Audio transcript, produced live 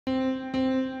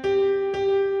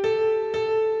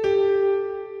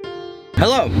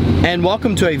Hello, and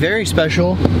welcome to a very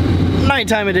special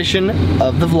nighttime edition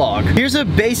of the vlog. Here's a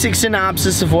basic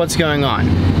synopsis of what's going on.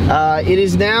 It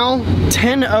is now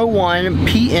 10:01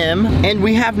 p.m. and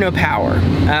we have no power.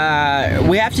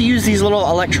 We have to use these little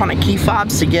electronic key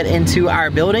fobs to get into our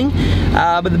building,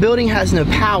 but the building has no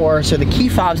power, so the key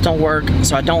fobs don't work,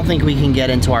 so I don't think we can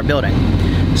get into our building.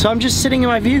 So I'm just sitting in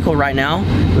my vehicle right now,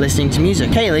 listening to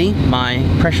music. Kaylee, my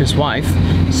precious wife,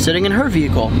 sitting in her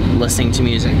vehicle, listening to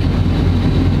music.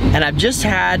 And I've just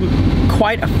had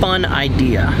quite a fun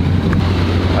idea.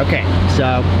 Okay,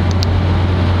 so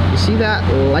you see that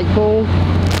light pole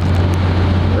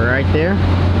right there?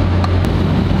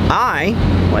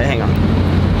 Wait, hang on.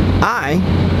 I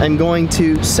am going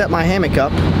to set my hammock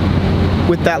up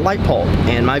with that light pole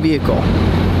and my vehicle.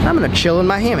 I'm gonna chill in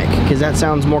my hammock because that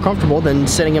sounds more comfortable than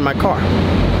sitting in my car.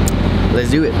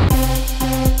 Let's do it.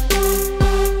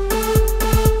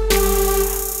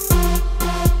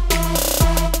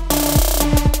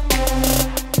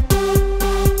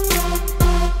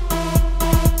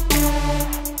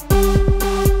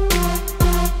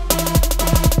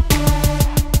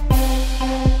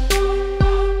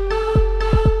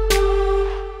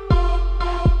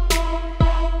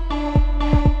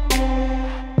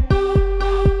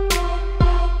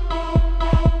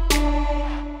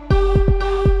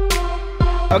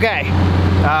 Okay,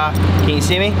 can you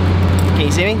see me? Can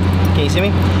you see me? Can you see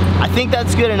me? I think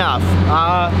that's good enough.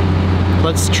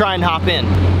 Let's try and hop in.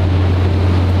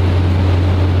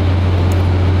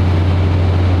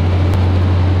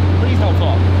 Please don't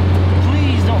fall.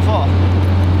 Please don't fall.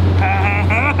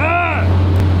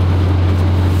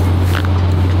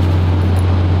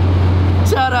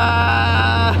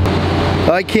 Ta-da!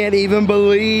 I can't even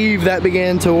believe that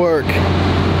began to work.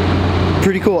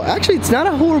 Pretty cool. Actually, it's not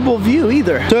a horrible view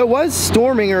either. So it was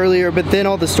storming earlier, but then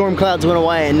all the storm clouds went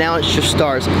away and now it's just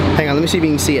stars. Hang on, let me see if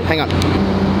you can see it. Hang on.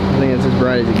 I think it's as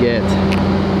bright as it gets.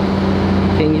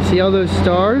 Can you see all those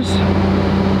stars?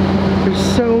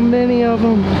 There's so many of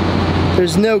them.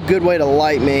 There's no good way to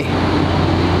light me.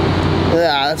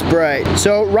 Yeah, that's bright.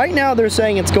 So right now they're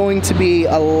saying it's going to be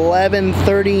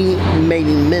 11:30,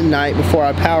 maybe midnight before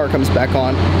our power comes back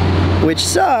on, which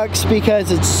sucks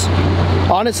because it's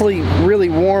honestly really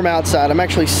warm outside. I'm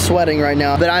actually sweating right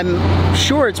now, but I'm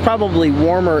sure it's probably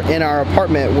warmer in our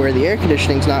apartment where the air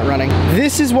conditioning's not running.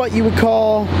 This is what you would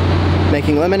call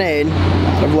making lemonade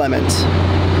out of lemons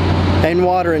and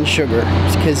water and sugar,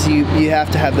 because you have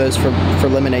to have those for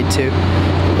lemonade too.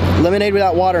 Lemonade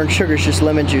without water and sugar is just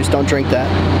lemon juice. Don't drink that.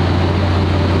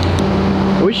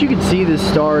 I wish you could see the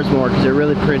stars more because they're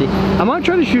really pretty. I'm gonna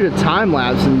try to shoot a time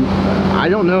lapse, and I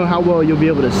don't know how well you'll be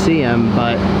able to see them,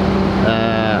 but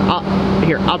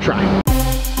I'll try.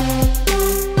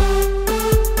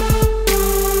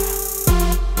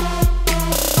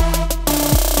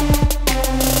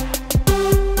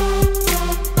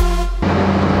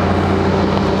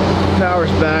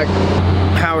 Power's back.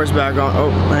 Power's back on. Oh,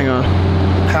 hang on.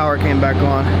 Power came back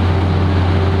on.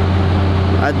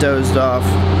 I dozed off.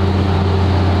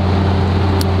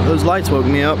 Those lights woke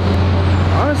me up.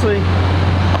 Honestly,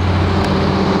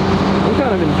 I'm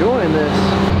kind of enjoying this.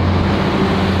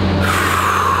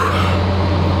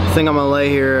 I think I'm gonna lay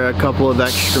here a couple of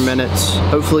extra minutes.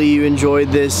 Hopefully you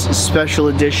enjoyed this special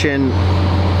edition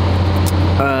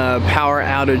power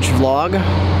outage vlog.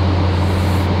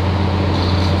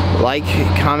 Like,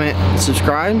 comment,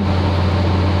 subscribe,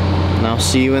 and I'll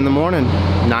see you in the morning,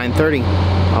 9:30.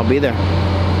 I'll be there.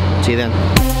 See you then.